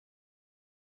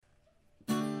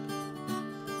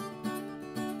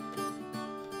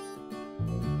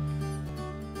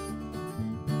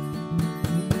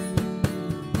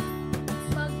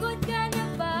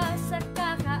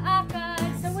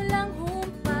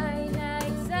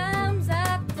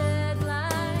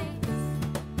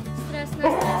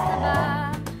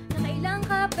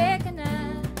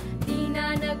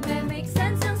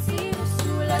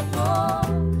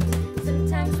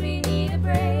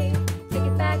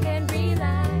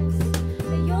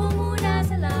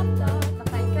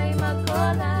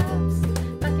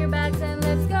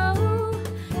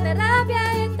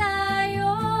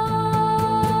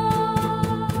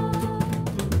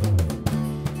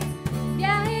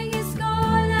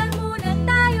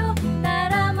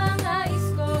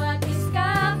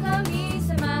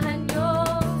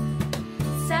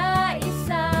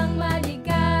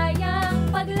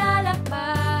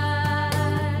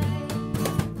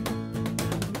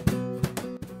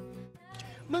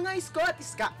Mga isko at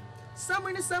iska,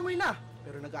 summer na,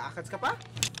 pero nag-aakats ka pa?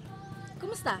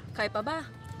 Kumusta? Kaya pa ba?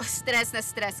 Oh, stress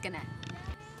ka na.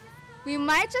 We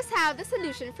might just have the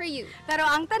solution for you. Pero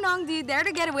ang tanong, do you dare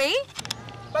to get away?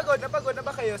 Pagod na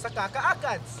ba kayo sa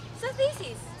kaka-akats? Sa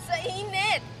thesis? Sa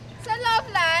init! Sa love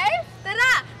life!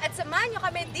 Tara! At samahan nyo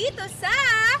kami dito sa...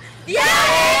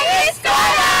 Byaheng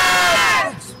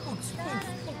Iskolar!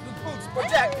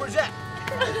 Project!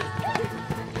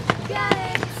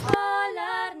 Byaheng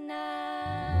Iskolar na!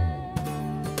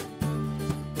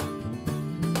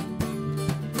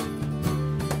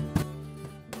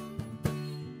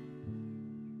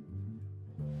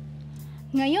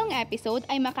 Ngayong episode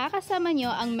ay makakasama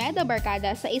nyo ang Meda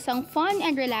Barkada sa isang fun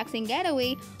and relaxing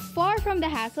getaway far from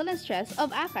the hassle and stress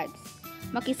of ACADS.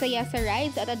 Makisaya sa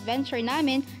rides at adventure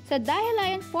namin sa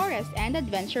Dahilayan Forest and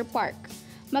Adventure Park.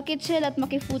 Makichill at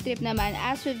maki-food trip naman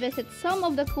as we visit some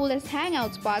of the coolest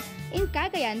hangout spots in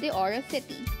Cagayan de Oro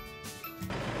City.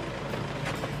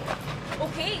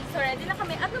 Okay, so ready na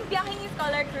kami at ng Byaheng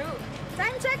Iskolar crew.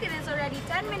 Time check, it is already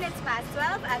 10 minutes past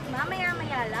 12 at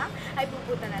mamaya-maya lang ay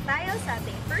pupunta na tayo sa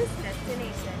ating first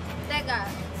destination.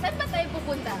 Teka, saan ba tayo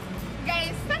pupunta?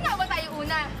 Guys, saan nga ba tayo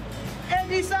una?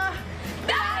 Elisa!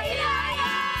 Dahilayan!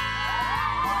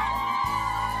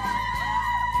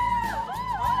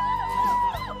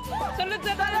 Sunod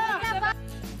na tayo!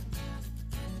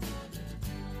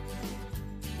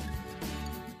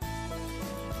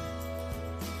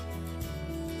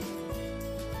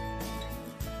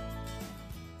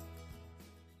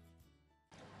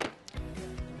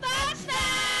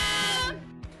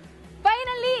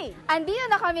 Finally! Andito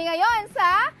na kami ngayon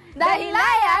sa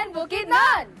Dahilayan,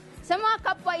 Bukidnon! Sa mga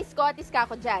kapwa isko at iska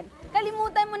ko dyan,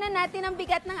 kalimutan muna natin ang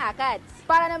bigat ng ACADS.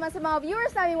 Para naman sa mga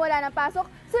viewers namin wala ng pasok,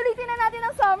 sulitin na natin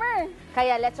ang summer.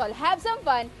 Kaya let's all have some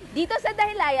fun dito sa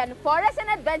Dahilayan Forest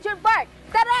and Adventure Park.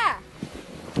 Tara!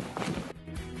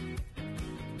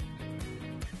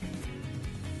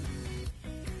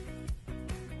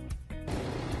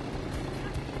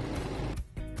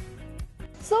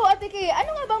 So, Ate Kay,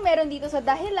 ano nga bang meron dito sa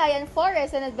Dahilayan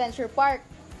Forest and Adventure Park?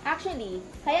 Actually,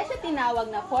 kaya siya tinawag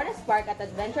na Forest Park at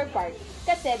Adventure Park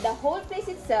kasi the whole place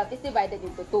itself is divided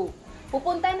into two.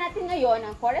 Pupuntahan natin ngayon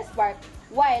ang Forest Park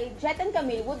while Jet and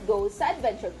Camille would go sa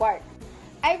Adventure Park.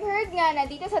 I've heard nga na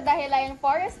dito sa Dahilayan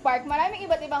Forest Park, maraming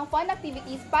iba't ibang fun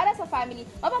activities para sa family,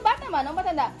 mapabata man o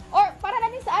matanda, or para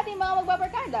na din sa ating mga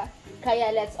magbabarkada.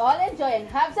 Kaya let's all enjoy and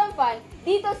have some fun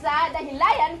dito sa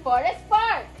Dahilayan Forest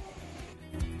Park!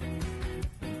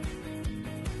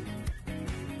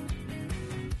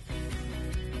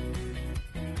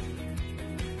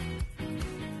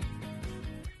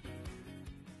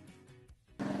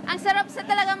 Ang sarap sa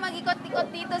talagang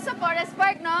mag-ikot-ikot dito sa Forest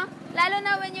Park, no? Lalo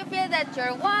na when you feel that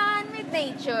you're one with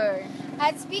nature.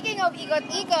 At speaking of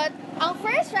ikot-ikot, ang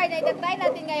first ride na itatry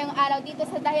natin ngayong araw dito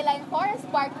sa Dahilayan Forest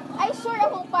Park ay sure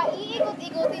akong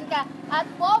paiikot-ikutin ka at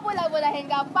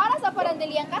pobula-bulahin ka para sa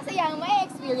parandaliang kasayahang may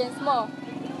experience mo.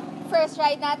 First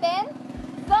ride natin,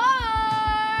 go!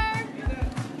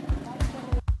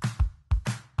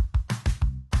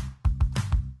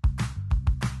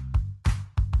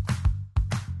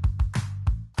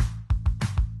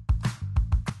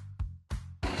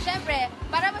 Siyempre,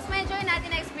 para mas ma-enjoy natin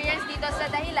ang experience dito sa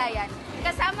Dahilayan,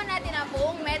 kasama natin ang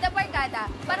buong Meda Barkada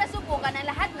para subukan ang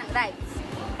lahat ng rides.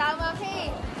 Tama,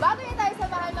 Kay! Bago niya tayo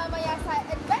samahan mamaya sa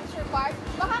Adventure Park,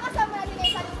 makakasama natin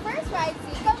ngayon sa ating first ride,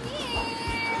 si Camille!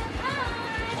 Hi!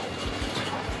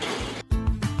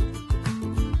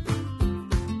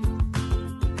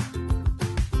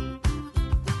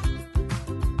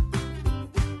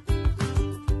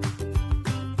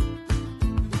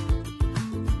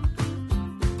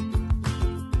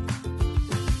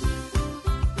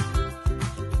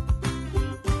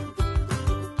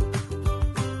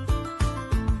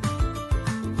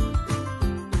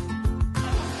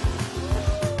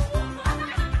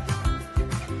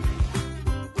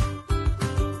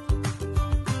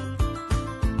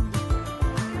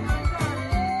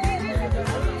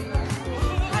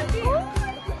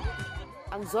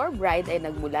 Ang Zorb Ride ay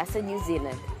nagmula sa New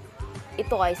Zealand.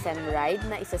 Ito ay isang ride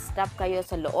na isa-stop kayo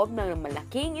sa loob ng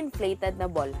malaking inflated na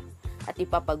bola at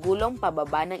ipapagulong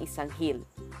pababa ng isang hill.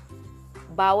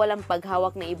 Bawal ang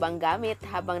paghawak ng ibang gamit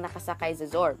habang nakasakay sa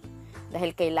Zorb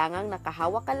dahil kailangang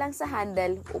nakahawak ka lang sa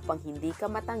handle upang hindi ka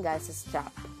matanggal sa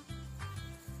strap.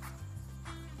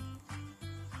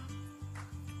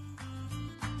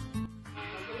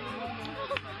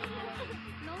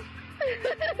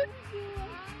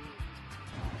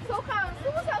 So, Kang,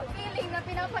 kumusta ang feeling na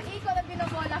pinapaikot at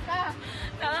binobola ka?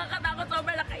 Nakakatakot,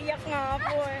 sobrang nakaiyak nga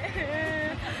po eh.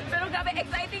 Pero grabe,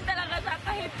 exciting talaga siya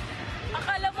kahit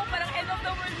akala mo parang end of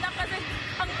the world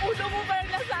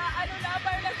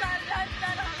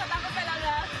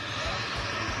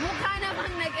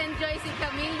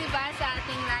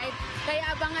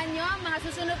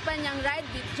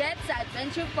sa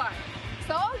Adventure Park.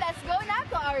 So, let's go na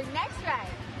to our next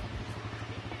ride.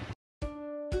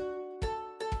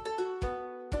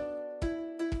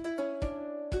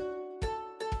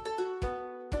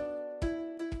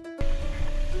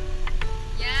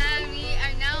 Yeah, we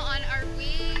are now on our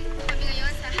way. Kami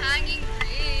ngayon sa Hanging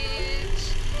Bridge.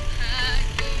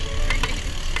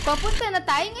 Papunta na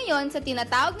tayo ngayon sa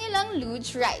tinatawag nilang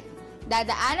luge ride.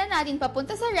 Dadaanan natin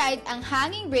papunta sa ride ang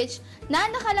hanging bridge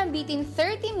na nakalambitin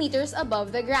 30 meters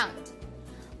above the ground.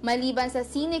 Maliban sa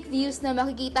scenic views na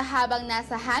makikita habang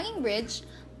nasa hanging bridge,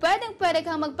 pwedeng-pwede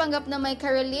kang magpanggap na may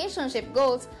ka-relationship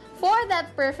goals for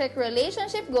that perfect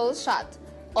relationship goals shot.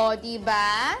 O,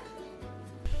 diba?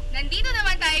 Nandito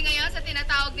naman tayo ngayon sa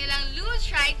tinatawag nilang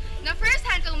luge ride na first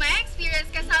hand kong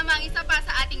ma-experience kasama ang isa pa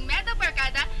sa ating meta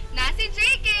barkada na si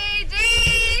JK!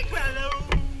 Jake! Hello!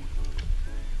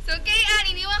 So,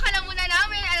 Kayan, iniwan ka lang muna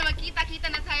namin. Magkita-kita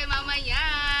na tayo mamaya.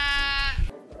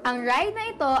 Ang ride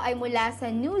na ito ay mula sa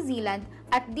New Zealand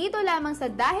at dito lamang sa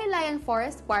Dahilayan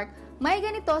Forest Park may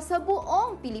ganito sa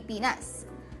buong Pilipinas.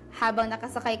 Habang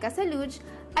nakasakay ka sa luge,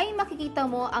 ay makikita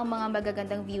mo ang mga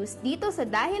magagandang views dito sa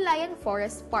Dahilayan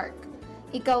Forest Park.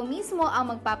 Ikaw mismo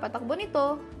ang magpapatakbo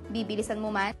nito, bibilisan mo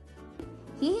man,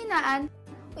 hihinaan,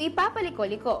 o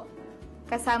ipapaliko-liko.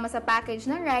 Kasama sa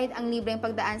package ng ride ang libreng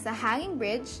pagdaan sa hanging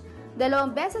bridge, 2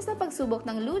 beses na pagsubok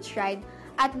ng luge ride,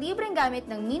 at libreng gamit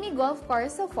ng mini golf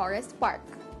course sa Forest Park.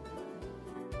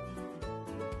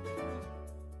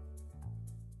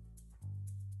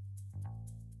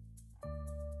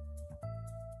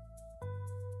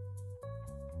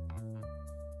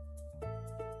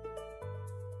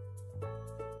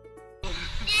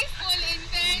 Peaceful in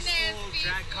fairness.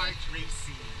 Drag kart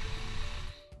racing.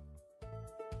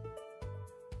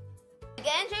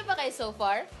 Nag-enjoy ba kayo so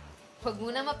far? Huwag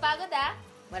muna mapagod ah!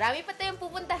 Marami pa tayong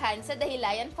pupuntahan sa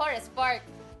Dahilayan Forest Park.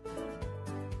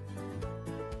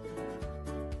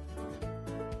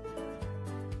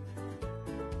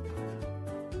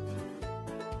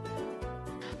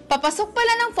 Papasok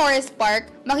pala ng Forest Park,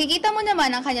 makikita mo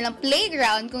naman ang kanilang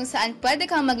playground kung saan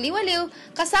pwede kang magliwaliw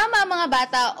kasama ang mga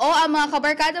bata o ang mga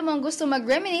kabarkada mong gusto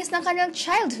mag-reminisce ng kanilang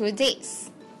childhood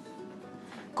days.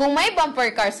 Kung may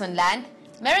bumper cars on land,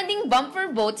 meron ding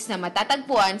bumper boats na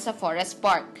matatagpuan sa Forest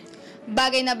Park.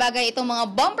 Bagay na bagay itong mga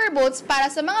bumper boats para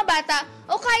sa mga bata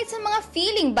o kahit sa mga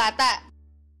feeling bata.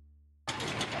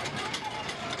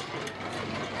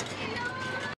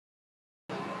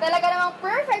 Talaga namang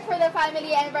perfect for the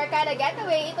family and barkada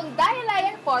getaway itong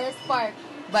Dahilayan Forest Park.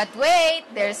 But wait,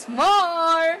 there's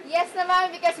more! Yes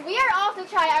naman, because we are off to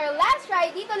try our last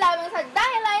ride dito lamang sa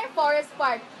Dahilayan Forest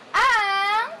Park,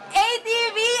 ang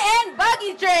ATV and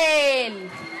Buggy Trail!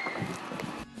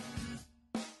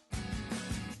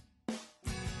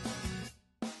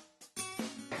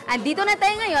 Andito na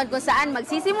tayo ngayon kung saan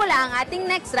magsisimula ang ating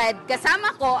next ride.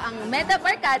 Kasama ko ang meta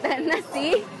barkada na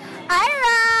si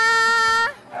Ira!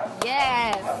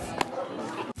 Yes!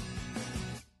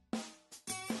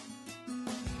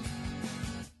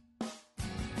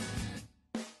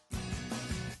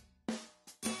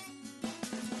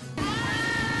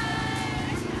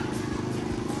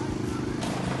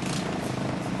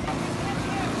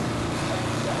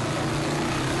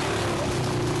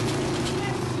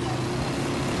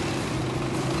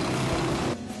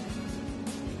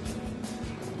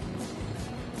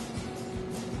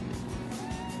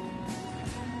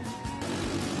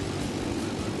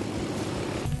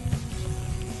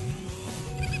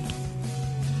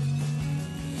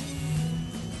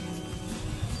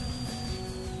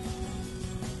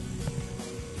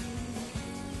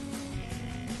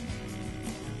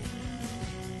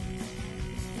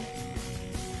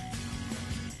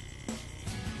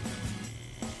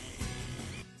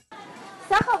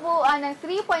 Sa kabuuan ng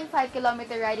 3.5 km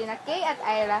ride na Kay at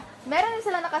Ira, meron din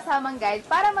sila nakasamang guide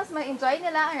para mas ma-enjoy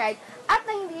nila ang ride at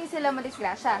na hindi sila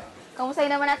madisgrasya. Kamustahin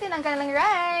naman natin ang kanilang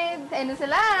ride. Ayun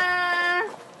sila!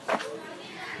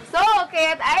 So,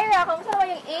 Kay at Ira, kamusta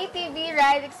naman yung ATV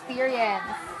ride experience?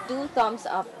 2 thumbs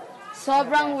up.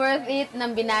 Sobrang worth it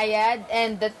ng binayad,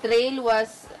 and the trail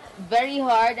was very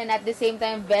hard and at the same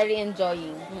time very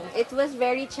enjoying. It was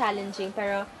very challenging,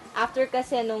 pero after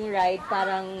kasi nung ride,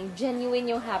 parang genuine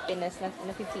yung happiness na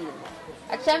nafe-feel mo.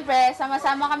 At syempre,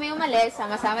 sama-sama kami umalis,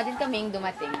 sama-sama din kaming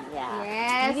dumating. Yeah.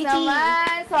 Yes Unity.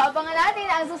 naman! So, abangan natin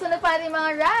ang susunod pa rin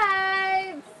mga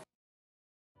rides!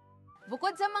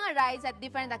 Bukod sa mga rides at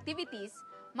different activities,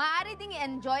 maaari ding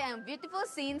i-enjoy ang beautiful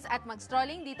scenes at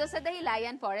mag-strolling dito sa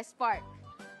Dahilayan Forest Park.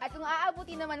 At kung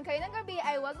aabuti naman kayo ng gabi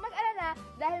ay huwag mag-alala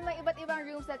dahil may iba't ibang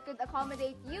rooms that could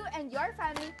accommodate you and your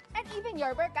family and even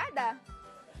your barkada.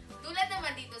 Tulad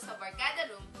naman dito sa Barkada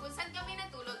Room kung saan kami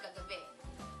natulog kagabi.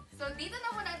 So dito na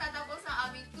po nagtatapos ang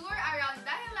aming tour around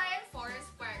Dahilayan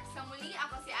Forest Park. Sa muli,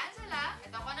 ako si Angela.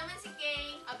 At ako naman si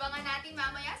Kay. Abangan natin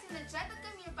mamaya si Jet at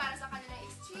Camille para sa kanilang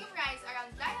extreme rides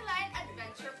around Dahilayan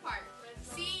Adventure Park.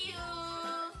 See you!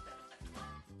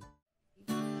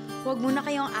 Huwag muna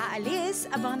kayong aalis,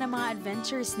 abangan ang mga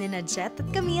adventures ni Jet at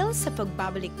Camille sa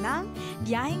pagbabalik ng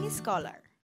Byaheng Iskolar.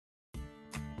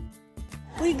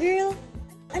 Uy girl,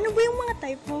 ano ba yung mga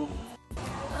type mo?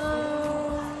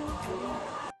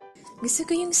 Gusto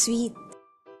ko yung sweet.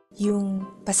 Yung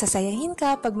pasasayahin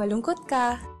ka pag malungkot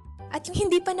ka. At yung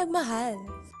hindi pa nagmahal.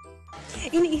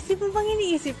 Iniisip mo bang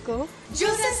iniisip ko?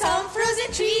 Juice and some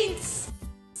frozen treats!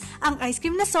 Ang ice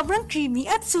cream na sobrang creamy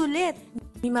at sulit.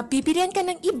 May mapipilian ka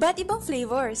ng iba't ibang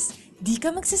flavors. Di ka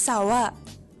magsasawa.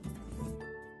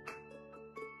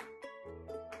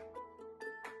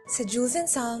 Sa Jules and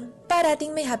Sam,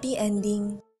 parating may happy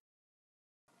ending.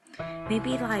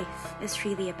 Maybe life is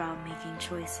really about making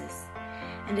choices.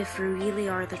 And if we really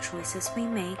are the choices we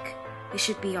make, we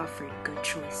should be offered good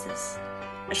choices.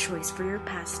 A choice for your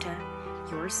pasta,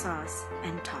 your sauce,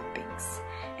 and toppings.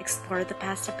 Explore the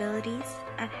possibilities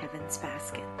at Heaven's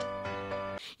Basket.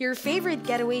 Your favorite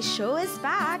getaway show is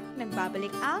back!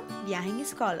 Nagbabalik ang Byaheng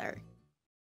Iskolar.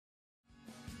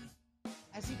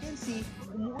 As you can see,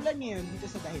 umuulan ngayon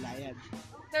dito sa Dahilayan.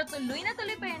 Pero tuloy na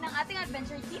tuloy pa rin ang ating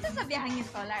adventure dito sa Byaheng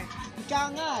Iskolar.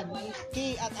 Ika nga,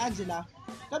 Kay at Angela,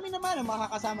 kami naman ang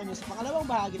makakasama nyo sa pangalawang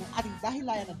bahagi ng ating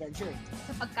Dahilayan Adventure.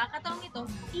 Sa pagkakataong ito,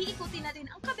 iikutin natin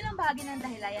ang kabilang bahagi ng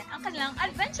Dahilayan, ang kanilang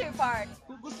adventure park.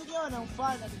 Kung gusto nyo ng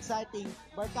fun at exciting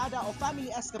barkada o family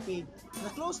escapade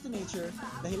na close to nature,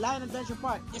 Dahilayan Adventure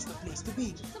Park is the place to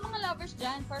be. Sa mga lovers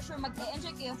dyan, for sure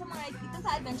mag-e-enjoy kayo sa mga rides dito sa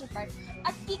adventure park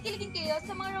at kikiligin kayo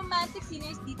sa mga romantic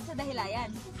sceneries dito sa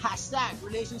Dahilayan. Hashtag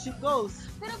relationship goals.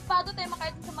 Pero bago tayo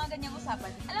makarating sa mga ganyang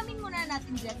usapan, alamin muna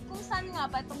natin, Jeff, kung saan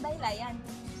nga ba itong Dahilayan.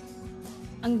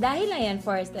 Ang Dahilayan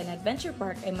Forest and Adventure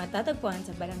Park ay matatagpuan sa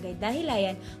Barangay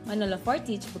Dahilayan, Manolo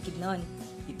Fortich, Bukidnon.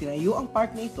 Itinayo ang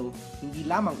park na ito hindi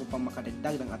lamang upang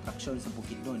makadagdag ng atraksyon sa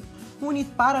Bukidnon, ngunit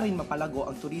para rin mapalago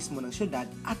ang turismo ng syudad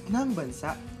at ng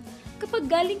bansa. Kapag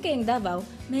galing kayong Davao,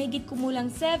 mahigit kumulang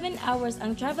 7 hours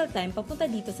ang travel time papunta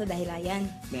dito sa Dahilayan.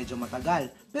 Medyo matagal,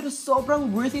 pero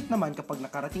sobrang worth it naman kapag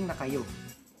nakarating na kayo.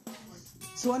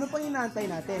 So ano pang inaantay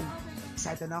natin?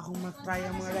 Excited na akong mag-try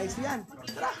ang mga rides niyan.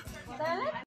 Tara!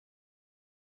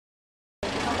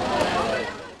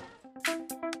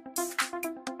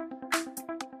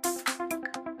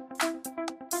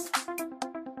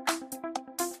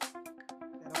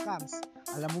 Pero Kams,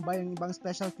 alam mo ba yung ibang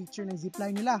special feature ng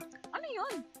zipline nila? Ano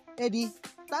yun? Eddie,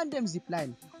 tandem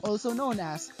zipline, also known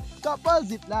as couple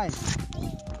zipline.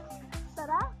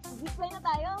 Tara, zipline na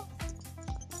tayo.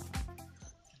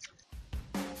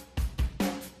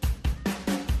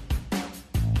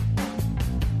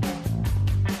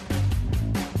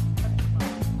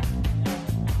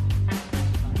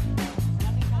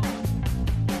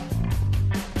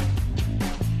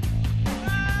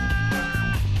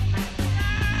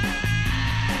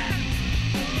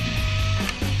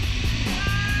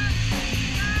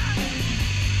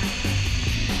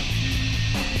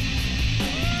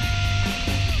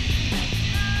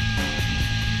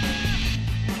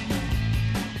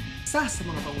 Isa sa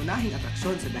mga pangunahing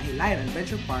atraksyon sa Dahilayan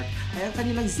Adventure Park ay ang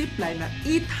kanilang zipline na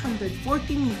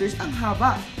 840 meters ang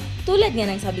haba. Tulad nga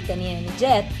ng sabi kanina ni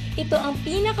Jet, ito ang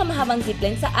pinakamahabang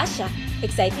zipline sa Asia.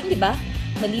 Exciting, di ba?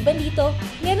 Maliban dito,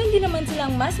 meron din naman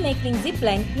silang mas maikling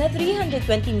zipline na 320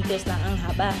 meters lang ang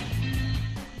haba.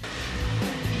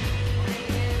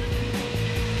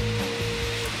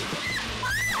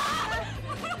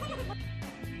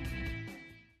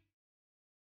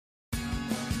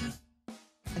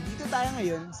 Andito tayo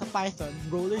ngayon sa Python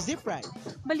Roller Zip Ride.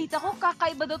 Balita ko,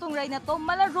 kakaiba daw tong ride na to.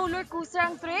 Mala roller coaster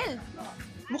ang thrill.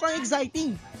 Mukhang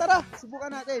exciting. Tara,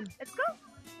 subukan natin. Let's go!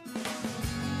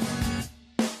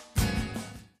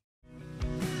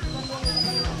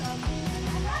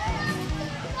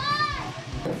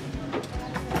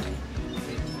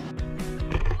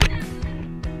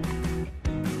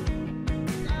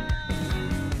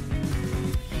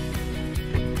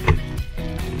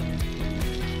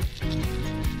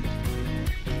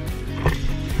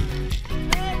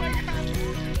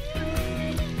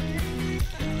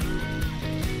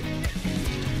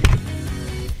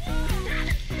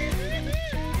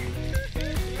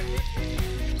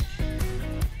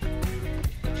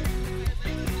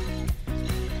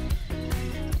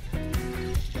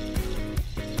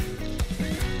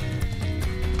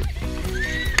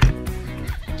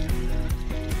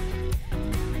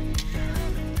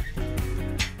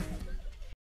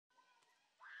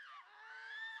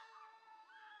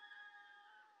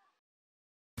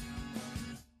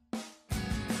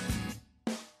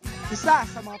 Isa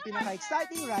sa mga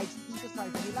pinaka-exciting rides dito sa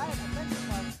Dahilayan Adventure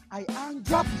Park ay ang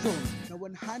Drop Zone na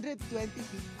 120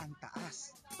 feet ang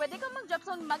taas. Pwede kang mag-drop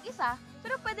zone mag-isa,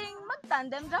 pero pwedeng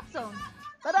mag-tandem drop zone.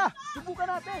 Tara,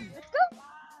 subukan natin! Let's go!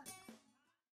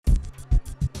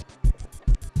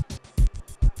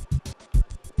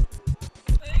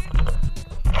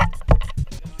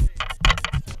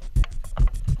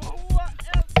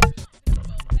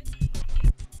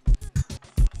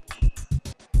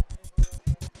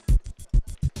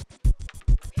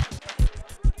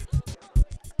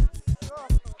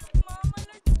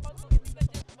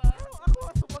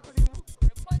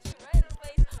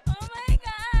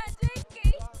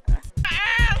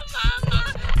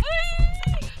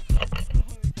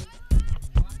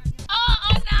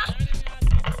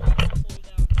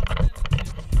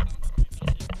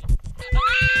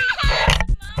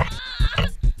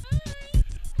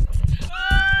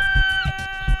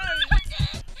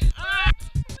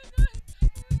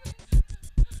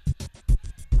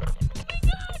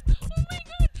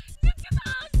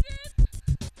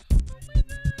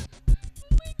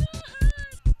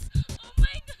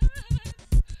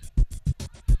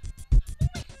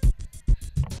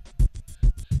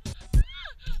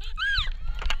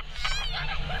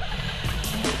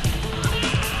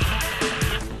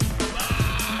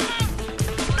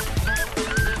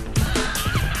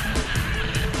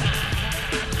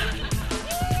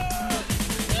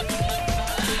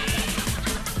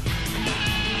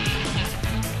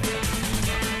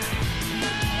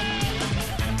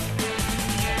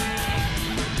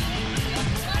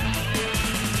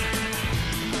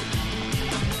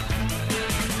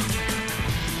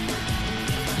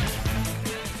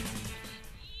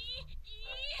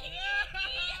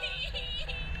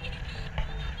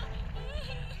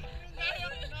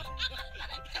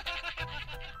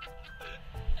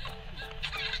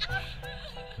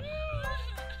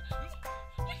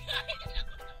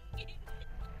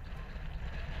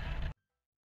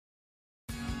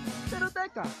 Pero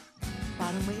teka,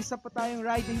 parang may isa pa tayong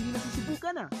ride na hindi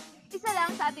nasusubukan ah. Isa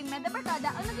lang sa ating Meda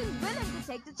Barkada ang naging willing to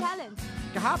take the challenge.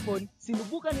 Kahapon,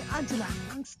 sinubukan ni Angela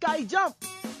ang sky jump.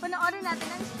 Panoorin natin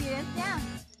ang experience niya.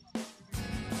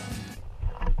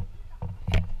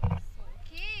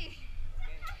 Okay.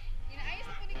 Inaayos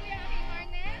na po ni Kuya ang aking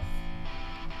harness.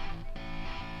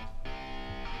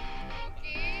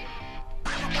 Okay.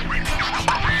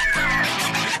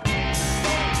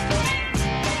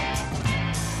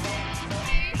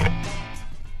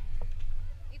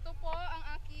 Ito po ang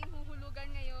aking huhulugan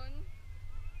ngayon.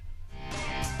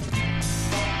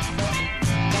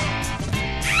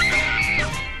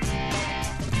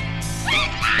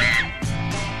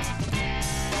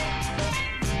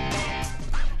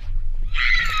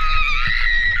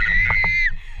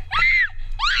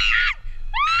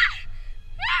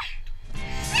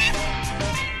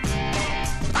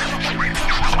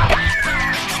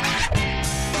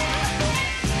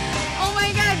 Oh my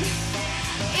God!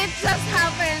 It just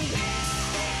happened!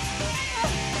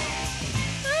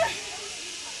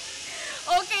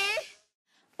 Okay?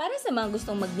 Para sa mga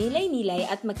gustong magnilay-nilay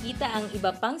at makita ang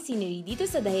iba pang scenery dito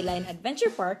sa Dahilayan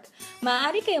Adventure Park,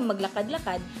 maaari kayong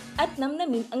maglakad-lakad at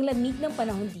namnamin ang lamig ng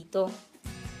panahon dito.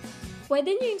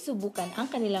 Pwede nyo yung subukan ang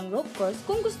kanilang rope course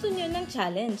kung gusto nyo ng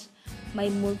challenge. May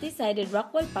multi-sided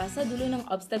rock wall pa sa dulo ng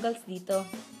obstacles dito.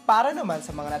 Para naman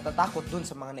sa mga natatakot dun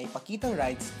sa mga naipakitang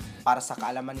rides, para sa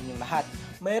kaalaman ninyong lahat,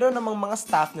 mayroon namang mga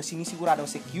staff na sinisiguradong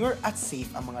secure at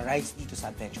safe ang mga rides dito sa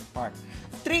Adventure Park.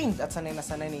 Trained at sanay na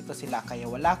sanay nito sila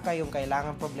kaya wala kayong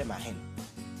kailangang problemahin.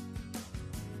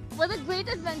 What a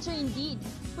great adventure indeed!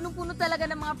 Punong-puno talaga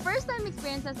ng mga first-time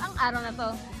experiences ang araw na to.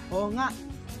 Oo nga,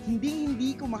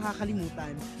 hindi ko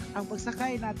makakalimutan ang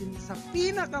pagsakay natin sa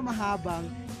pinakamahabang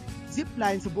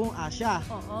zipline sa buong Asia.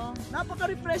 Oo.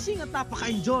 Napaka-refreshing at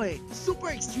napaka-enjoy.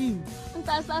 Super extreme. Ang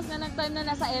taas-taas na ng time na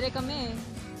nasa ere kami.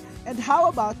 And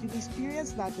how about yung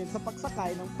experience natin sa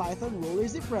pagsakay ng Python roller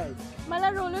zip ride?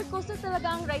 Mala roller coaster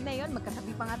talaga ang ride na yon.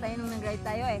 Magkatabi pa nga tayo nung nag-ride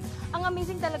tayo eh. Ang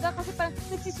amazing talaga kasi parang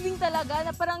nagsiswing talaga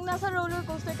na parang nasa roller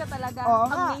coaster ka talaga.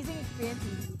 Oo nga. Amazing experience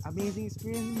indeed. Amazing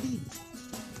experience indeed.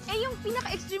 Eh yung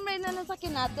pinaka-extreme ride na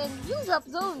nasakyan natin, yung drop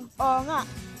zone. Oo nga.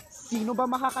 Sino ba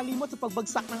makakalimot sa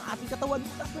pagbagsak ng ating katawan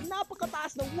mula sa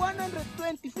napakataas na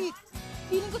 120 feet?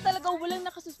 Feeling ko talaga walang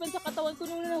nakasuspend sa katawan ko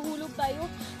nung nahulog tayo.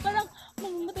 Parang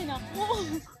mamamatay na ako.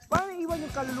 Parang iwan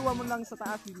yung kaluluwa mo lang sa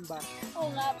taas, din ba?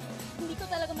 Oo nga, hindi ko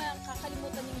talaga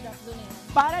makakalimutan yung drop zone eh.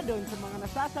 Para doon sa mga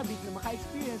nasasabik na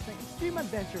maka-experience ng extreme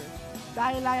adventure,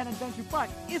 Dahilayan Adventure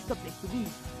Park is the place to be.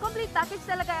 Complete package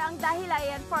talaga ang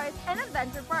Dahilayan Forest and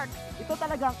Adventure Park. Ito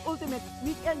talaga ang ultimate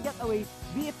weekend getaway,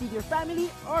 be it with your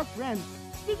family or friends.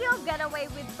 Speaking of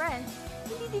getaway with friends,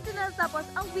 hindi dito na natapos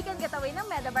ang weekend getaway ng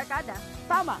Meda Barkada.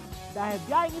 Tama! Dahil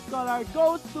Byaheng Iskolar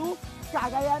goes to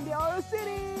Cagayan de Oro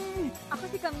City! Ako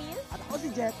si Camille. At ako si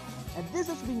Jet. And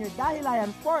this has been your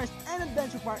Dahilayan Forest and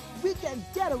Adventure Park Weekend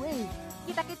Getaway!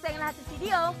 Kita-kits sa lahat sa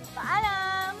CDO.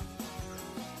 Paalam!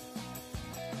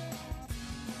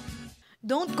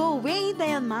 Don't go away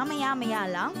dahil mamaya-maya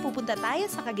lang pupunta tayo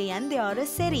sa Cagayan de Oro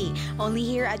City. Only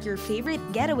here at your favorite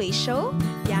getaway show,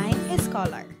 Byaheng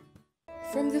Iskolar.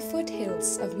 From the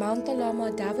foothills of Mount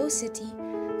Taloma, Davao City,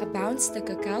 abounds the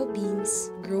cacao beans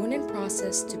grown and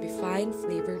processed to be fine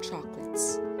flavored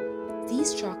chocolates.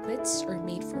 These chocolates are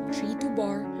made from tree to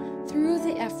bar through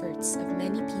the efforts of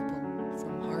many people,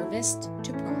 from harvest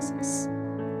to process.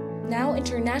 Now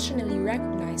internationally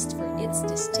recognized for its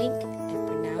distinct and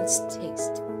pronounced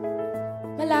taste.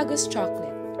 Malagos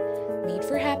chocolate, made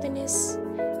for happiness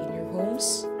in your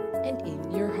homes and in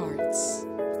your hearts.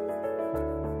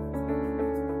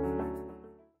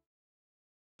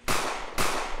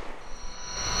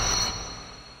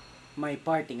 May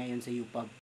party ngayon sa UPAB.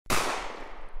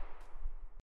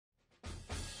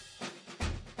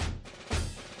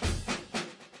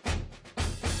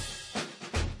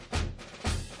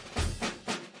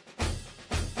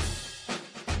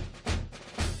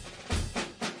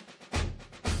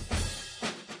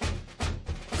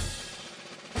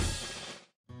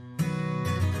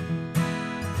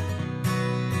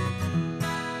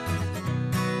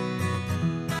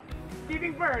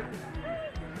 Giving birth!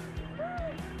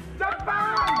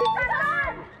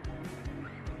 Japan!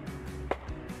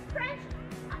 French!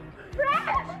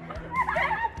 French!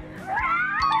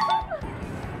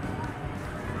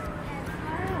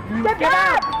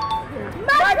 Kebab!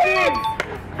 Muffins!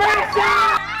 Persia!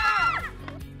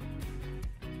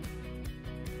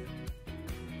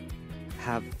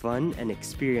 Have fun and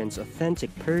experience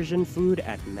authentic Persian food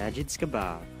at Majid's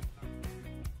Kebab.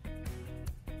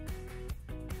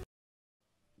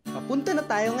 Papunta na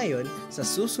tayo ngayon sa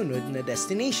susunod na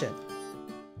destination.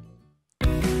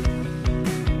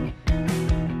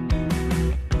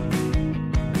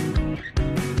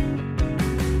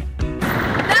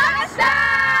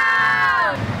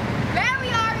 Touchdown! Where we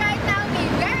are right now may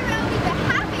very well be the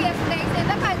happiest place in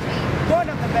the country. One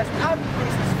of the best outing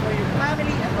places for your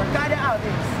family and barkada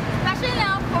outings. Especially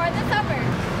now for the summer.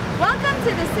 Welcome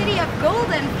to the city of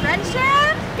gold and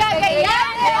friendship,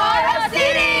 Cagayan de Oro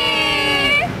City!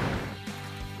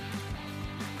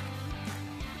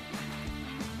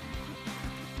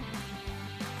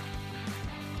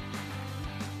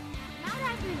 Now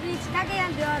that we've reached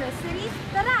Cagayan de Oro City,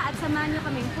 tara at samahan niyo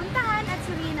kaming puntahan at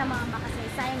suriin ang mga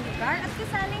makasaysayang lugar at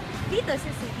kasaling dito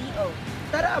sa CDO.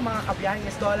 Tara mga Byaheng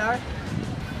Iskolar!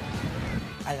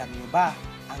 Alam niyo ba,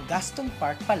 ang Gaston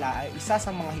Park pala ay isa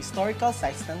sa mga historical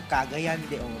sites ng Cagayan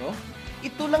de Oro.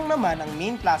 Ito lang naman ang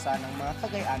main plaza ng mga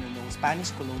Cagayano noong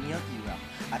Spanish colonial era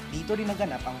at dito rin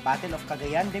naganap ang Battle of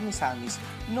Cagayan de Misamis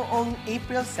noong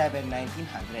April 7,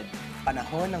 1900,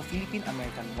 panahon ng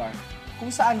Philippine-American War, kung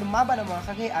saan lumaban ang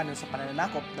mga Cagayano sa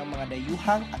pananakop ng mga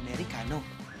dayuhang Amerikano.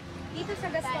 Dito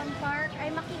sa Gaston Park ay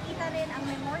makikita rin ang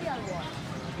Memorial Wall.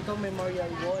 Itong memorial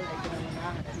wall ay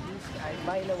pinangunahan at inisip ay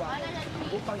mailawakan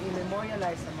upang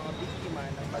i-memorialize ang mga biktima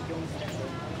ng bagyong Sendo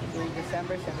noong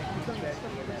December 17,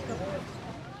 2011.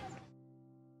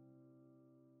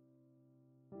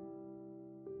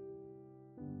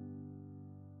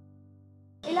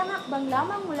 Ilang hakbang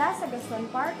lamang mula sa Gaston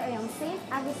Park ay ang St.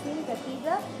 Augustine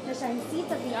Cathedral na siyang seat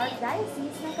of the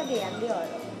Archdiocese ng Cagayan de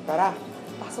Oro. Tara,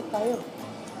 pasok tayo!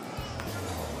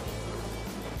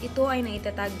 Ito ay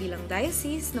naitatag bilang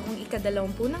diocese noong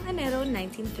ika-20 ng Enero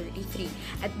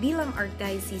 1933 at bilang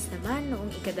archdiocese naman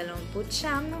noong ika-29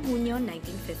 ng Hunyo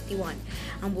 1951.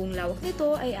 Ang buong lawak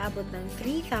nito ay abot ng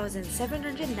 3,799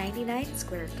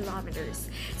 square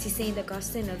kilometers. Si St.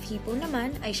 Augustine of Hippo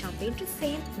naman ay siyang patron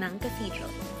saint ng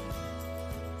cathedral.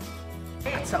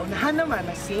 At sa unahan naman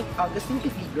ng St. Augustine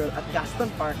Cathedral at Gaston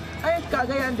Park ay ang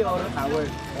Cagayan de Oro Tower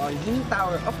o Leaning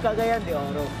Tower of Cagayan de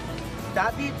Oro.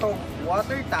 Dati itong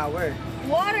water tower.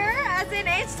 Water as in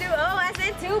H2O as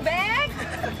in tubig?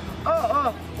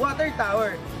 Oo, water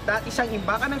tower. Dati siyang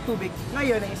imbakan ng tubig,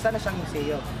 ngayon ay isa na siyang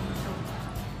museo.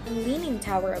 Ang Leaning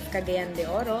Tower of Cagayan de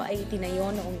Oro ay itinayo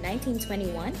noong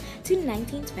 1921 to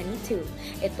 1922.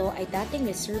 Ito ay dating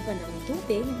reserva ng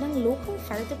tubig ng local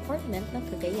fire department ng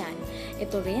Cagayan.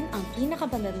 Ito rin ang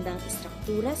pinakabagandang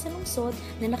istruktura sa lungsod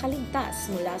na nakaligtas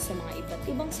mula sa mga iba't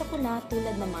ibang sakuna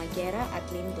tulad ng mga gera at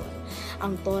lindol.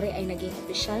 Ang tore ay naging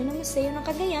opisyal na museo ng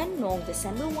Cagayan noong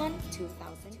December 1,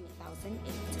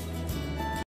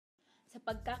 2008. Sa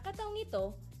pagkakataong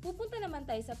ito, pupunta naman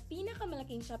tayo sa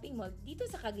pinakamalaking shopping mall dito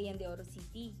sa Cagayan de Oro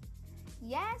City.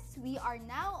 Yes, we are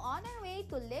now on our way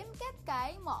to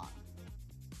Limketkay Mall.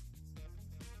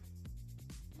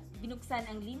 Binuksan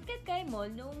ang Limketkay Mall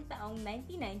noong taong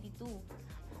 1992.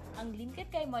 Ang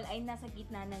Limketkay Mall ay nasa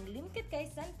gitna ng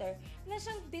Limketkay Center na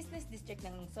siyang business district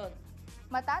ng lungsod.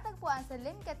 Matatagpuan sa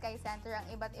Limketkay Center ang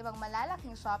iba't ibang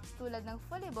malalaking shops tulad ng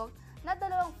fully booked na 2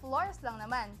 floors lang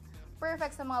naman.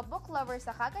 Perfect sa mga book lovers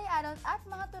sa Cagayanon at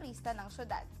mga turista ng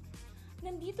syudad.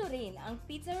 Nandito rin ang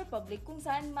Pizza Republic kung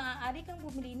saan maaari kang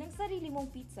bumili ng sarili mong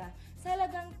pizza sa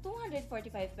halagang 245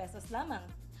 pesos lamang.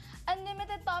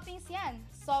 Unlimited toppings yan.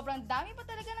 Sobrang dami pa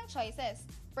talaga ng choices.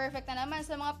 Perfect na naman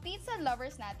sa mga pizza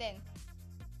lovers natin.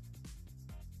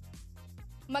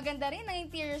 Maganda rin ang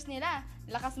interiors nila.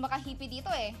 Lakas makahipi dito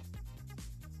eh.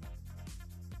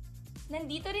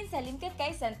 Nandito rin sa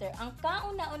Limketkay Center ang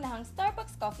kauna-unahang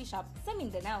Starbucks coffee shop sa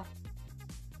Mindanao.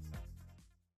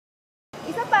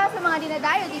 Isa pa sa mga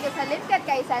dinadayo dito sa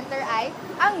Limketkay Center ay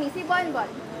ang Missy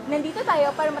Bonbon. Nandito tayo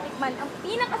para matikman ang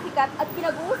pinakasikat at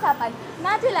pinag-uusapan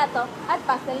na gelato at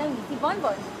pastel ng Missy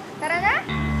Bonbon. Tara na!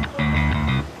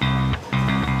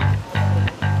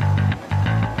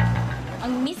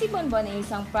 Ang Missy Bonbon ay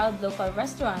isang proud local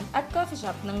restaurant at coffee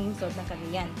shop ng lungsod ng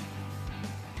Cagayan.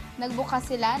 Nagbukas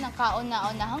sila ng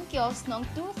kauna-unahang kiosk noong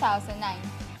 2009.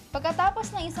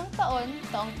 Pagkatapos ng isang taon,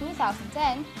 taong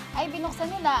 2010, ay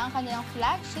binuksan nila ang kanilang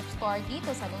flagship store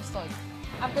dito sa lungsod.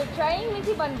 After trying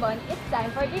Missy Bonbon, it's time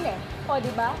for dinner. O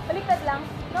diba? Baliktad lang,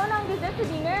 nauna ang dessert sa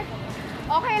dinner.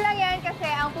 Okay lang yan kasi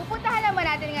ang pupuntahan naman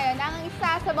natin ngayon ang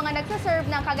isa sa mga nagsaserve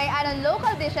ng Cagayanon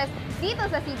local dishes dito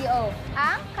sa CDO,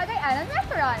 ang Cagayanon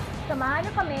Restaurant. Samahan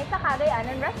niyo kami sa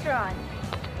Cagayanon Restaurant.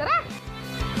 Tara!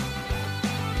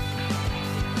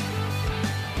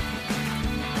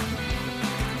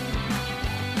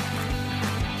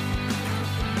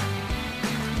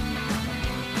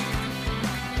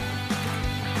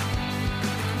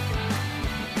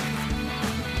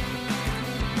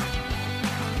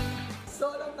 So,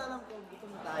 alam ko,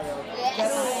 gutom tayo. Yes!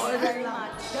 Kaya order lang.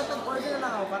 Kaya order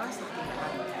lang ako para sa akin.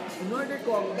 In-order ko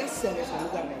ang best seller sa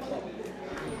lugar na ito.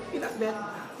 Pinakbet.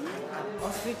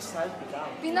 Ostrich salpikaw.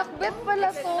 Pinakbet pala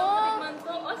to!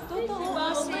 Totoo.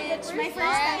 My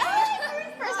first time.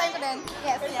 First time ko din.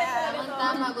 Yes.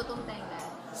 Tama, gutom tayo lahat.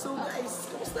 So guys,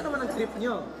 kamusta naman ang trip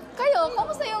nyo? Kayo,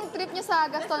 kamusta yung trip nyo sa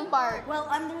Gaston Park? Well,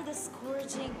 under the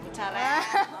scorching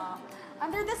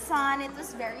under the sun, it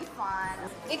was very fun.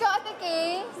 Ikaw, Ate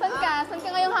Kay, saan ka? Saan ka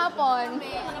ngayong hapon?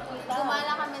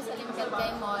 Gumala kami sa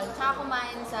Limketkay Mall, tsaka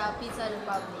kumain sa Pizza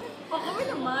Republic. Kami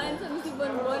naman sa Missy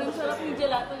Bonbon. Ang sarap ng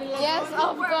gelato nila. Yes,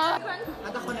 of course.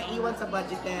 At ako naiwan sa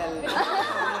budgetel.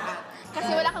 Kasi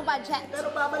wala kang budget.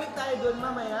 Pero babalik tayo doon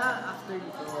mamaya after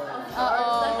dito. Oo.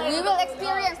 We will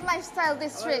experience Lifestyle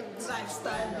District.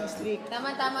 Lifestyle District.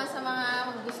 Tama-tama sa mga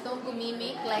gustong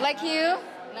gumimik. Like you?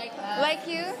 Like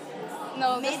you?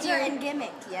 No, Major just you. and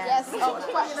gimmick, Yes, So, of ano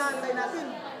pa course. hinahantay natin?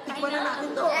 Tikman na natin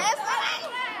to. Yes!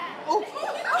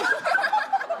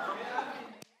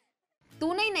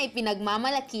 Tunay na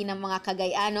ipinagmamalaki ng mga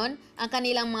Cagayanon ang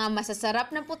kanilang mga masasarap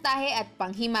na putahe at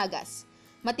panghimagas.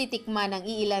 Matitikman ang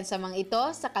iilan sa mga ito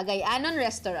sa Cagayanon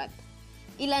Restaurant.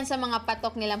 Ilan sa mga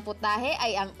patok nilang putahe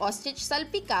ay ang ostrich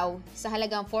salpikaw sa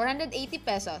halagang 480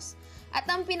 pesos at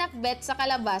ang pinakbet sa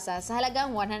kalabasa sa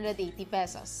halagang 180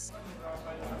 pesos.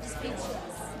 So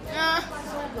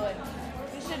good.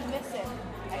 You should miss it.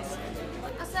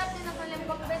 Ang sarap din ng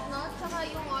kalimbang bet, no? Tsaka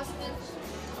yung ostrich.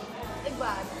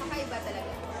 Iba. Kakaiba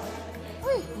talaga.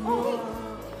 Uy! Okay.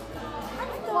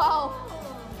 Wow!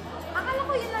 Akala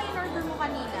ko yun lang in-order mo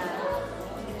kanina.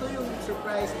 Ito yung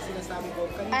surprise na sinasabi ko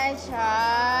kanina. Ay, siya.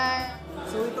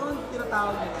 So ito ang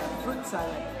tinatawag na fruit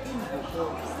salad in buko.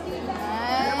 Pero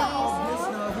Nice. obvious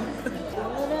na.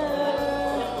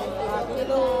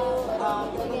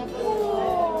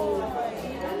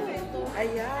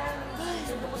 Ayan.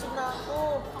 Busog na ako.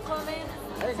 Ako rin.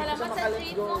 Ay, Salamat sa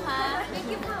treat mo, ha? Thank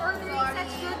you for ordering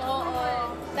such good food. Oo.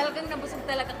 Talagang nabusog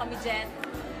talaga kami, Jen.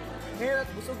 Ngayon at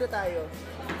busog na tayo.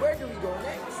 Where do we go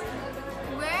next?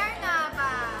 Where nga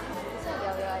ba?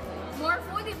 More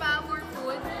food, di ba? More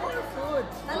food. More food.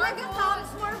 Talaga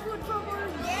counts more food for more.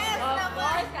 Yes, Of naman.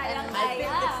 course, I think kayang-kaya.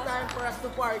 it's time for us to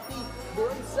party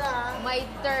doon sa... My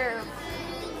term.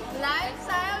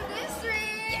 Lifestyle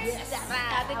District. Yes.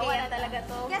 Sabi kaya talaga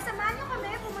to. Kaya samahan nyo kami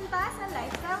pumunta sa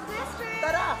Lifestyle District.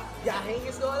 Tara! Byaheng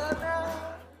Iskolar na!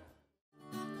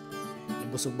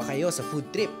 Nabusog ba kayo sa food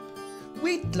trip?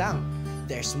 Wait lang!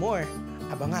 There's more!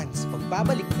 Abangan sa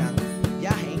pagbabalik ng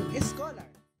Byaheng Iskolar.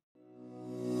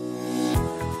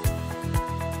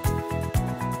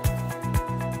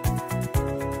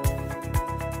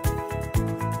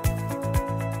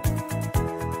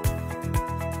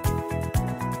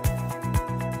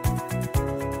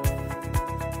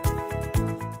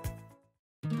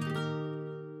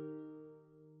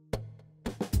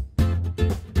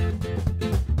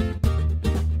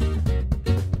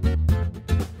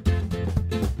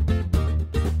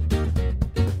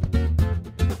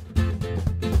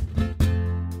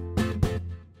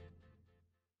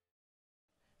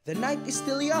 The night is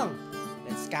still young.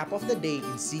 Let's cap off the day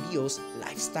in CDO's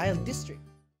Lifestyle District.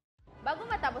 Bago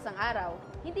matapos ang araw,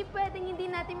 hindi pwedeng hindi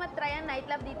natin matry ang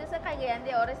nightlife dito sa Cagayan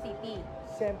de Oro City.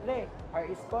 Siyempre, our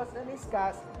Iskos and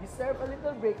Iskas deserve a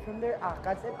little break from their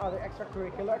ACADS and other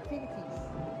extracurricular activities.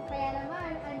 Kaya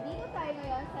naman, andito tayo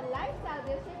ngayon sa Lifestyle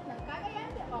District ng Cagayan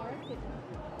de Oro City.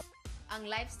 Ang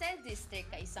Lifestyle District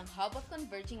ay isang hub of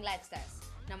converging lifestyles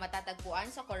na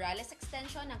matatagpuan sa Corrales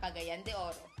Extension ng Cagayan de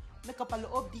Oro.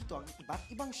 Nagkapaloob dito ang iba't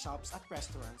ibang shops at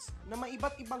restaurants na may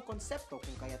iba't ibang konsepto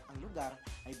kung kaya't ang lugar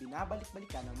ay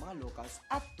binabalik-balikan ng mga locals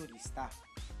at turista.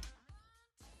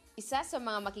 Isa sa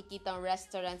mga makikitang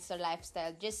restaurants sa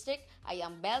Lifestyle District ay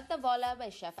ang Bel Tavola by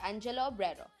Chef Angelo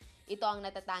Obrero. Ito ang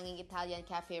natatanging Italian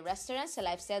cafe restaurant sa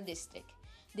Lifestyle District.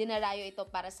 Dinarayo ito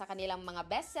para sa kanilang mga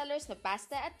bestsellers na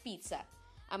pasta at pizza.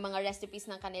 Ang mga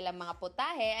recipes ng kanilang mga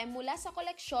putahe ay mula sa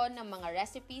koleksyon ng mga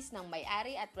recipes ng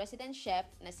may-ari at resident chef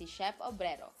na si Chef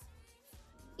Obrero.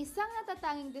 Isang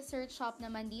natatanging dessert shop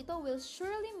naman dito will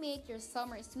surely make your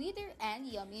summer sweeter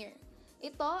and yummier.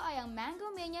 Ito ay ang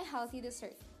Mango Mania Healthy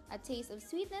Dessert, a taste of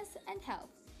sweetness and health.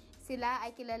 Sila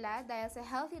ay kilala dahil sa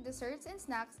healthy desserts and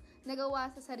snacks na gawa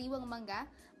sa sariwang mangga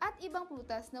at ibang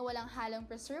prutas na walang halong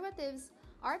preservatives,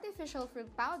 artificial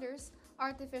fruit powders,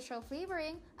 artificial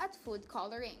flavoring, at food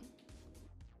coloring.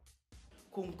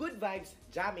 Kung good vibes,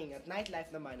 jamming at nightlife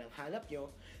naman ang hanap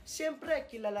nyo, siyempre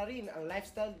kilala rin ang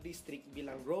Lifestyle District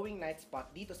bilang growing night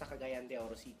spot dito sa Cagayan de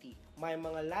Oro City. May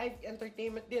mga live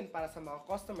entertainment din para sa mga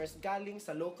customers galing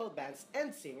sa local bands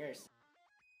and singers.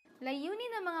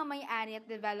 Layunin ng mga may-ari at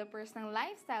developers ng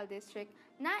Lifestyle District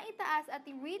na itaas at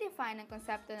i-redefine ang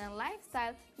konsepto ng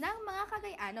lifestyle ng mga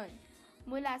Cagayanon.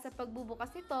 Mula sa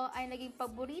pagbubukas nito ay naging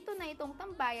paborito na itong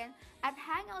tambayan at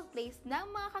hangout place ng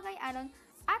mga Cagayanon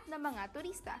at ng mga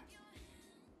turista.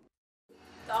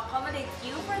 To accommodate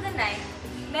you for the night,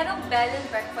 merong bed and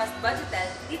breakfast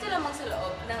budgeted dito lamang sa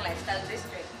loob ng Lifestyle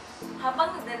District.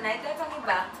 Habang nagda-nightlife ang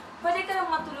iba, pwede ka lang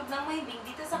matulog ng mahimbing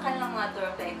dito sa kanilang mga tour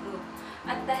guide group.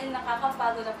 At dahil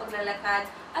nakakapagod ang paglalakad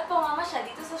at pamamasya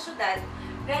dito sa syudad,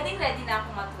 ready na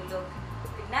akong matulog.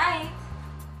 Good night!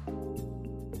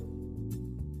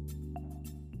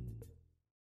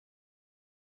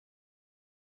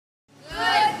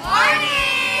 Good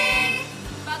morning!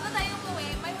 Bago tayo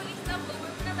umuwi, may huling stopover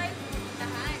na tayo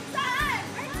pupuntahan. Saan?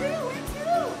 Where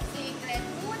to? Secret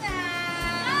muna!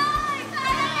 Ay!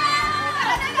 Tara na!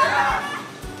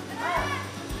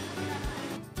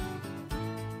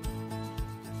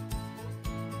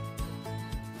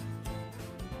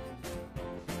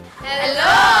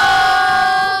 Hello!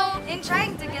 In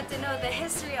trying to get to know the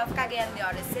history of Cagayan de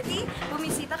Oro City,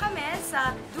 bumisita kami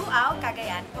sa Duao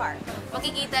Cagayan Park.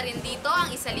 Makikita rin dito ang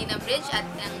Isalina Bridge at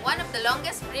ang one of the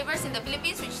longest rivers in the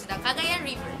Philippines, which is the Cagayan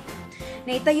River.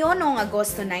 Naitayo noong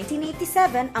Agosto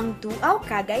 1987 ang Duao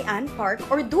Cagayan Park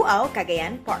or Duao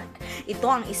Cagayan Park. Ito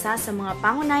ang isa sa mga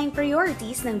pangunahing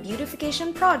priorities ng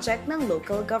beautification project ng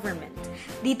local government.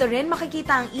 Dito rin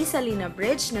makikita ang Isalina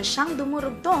Bridge na siyang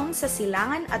dumurugtong sa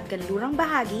silangan at kanlurang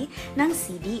bahagi ng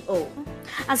CDO.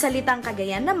 Ang salitang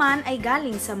Cagayan naman ay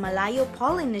galing sa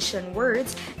Malayo-Polynesian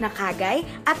words na kagay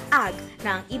at ag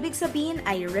na ang ibig sabihin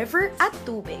ay river at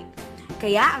tubig.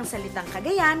 Kaya ang salitang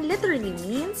Cagayan literally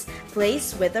means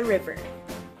place with a river.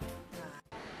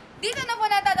 Dito na po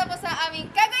natatapos ang aming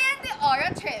Cagayan de Oro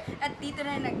trip. At dito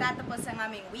na nagtatapos ang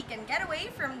aming weekend getaway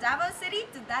from Davao City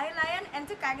to Dahilayan and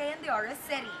to Cagayan de Oro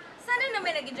City. Sana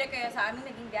naman nag-enjoy kayo sa aming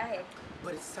naging biyahe.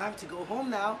 But it's time to go home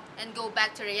now. And go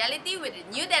back to reality with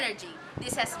renewed energy.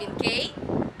 This has been Kay,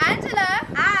 Angela,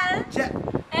 Al, Jet!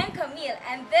 And Camille,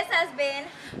 and this has been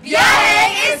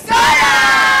Byaheng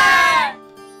Iskolar!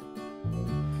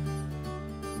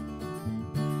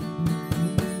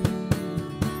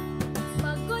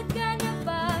 Pagod ka na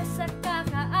ba sa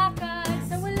kakaakad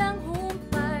sa walang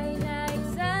humpay na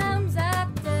exams at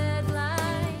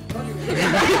deadline?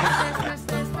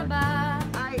 Stress na ba?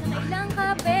 Na ilang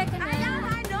kape ka na?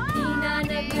 Di na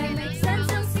nag-make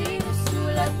sense ang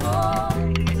sinusulat mo.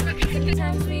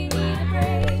 Sometimes we need a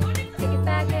break. Take it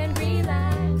back and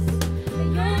relax.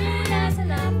 Ayaw muna sa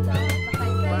laptop.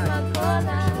 Baka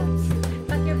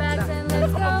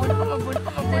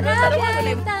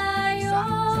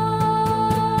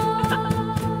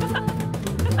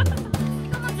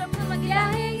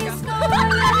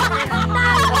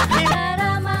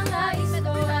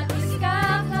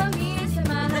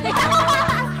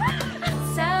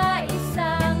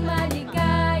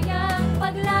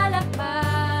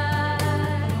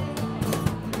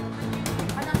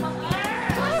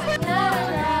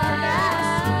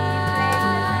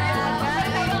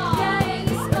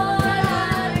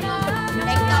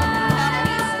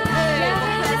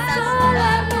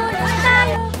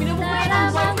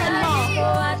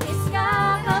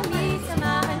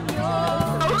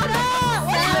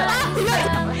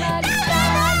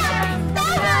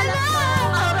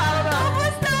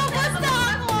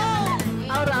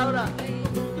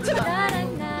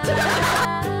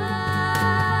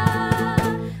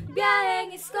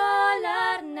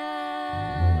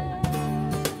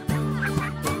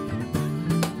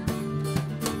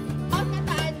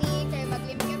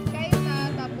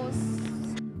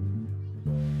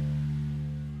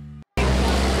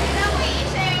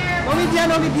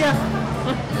Olivia.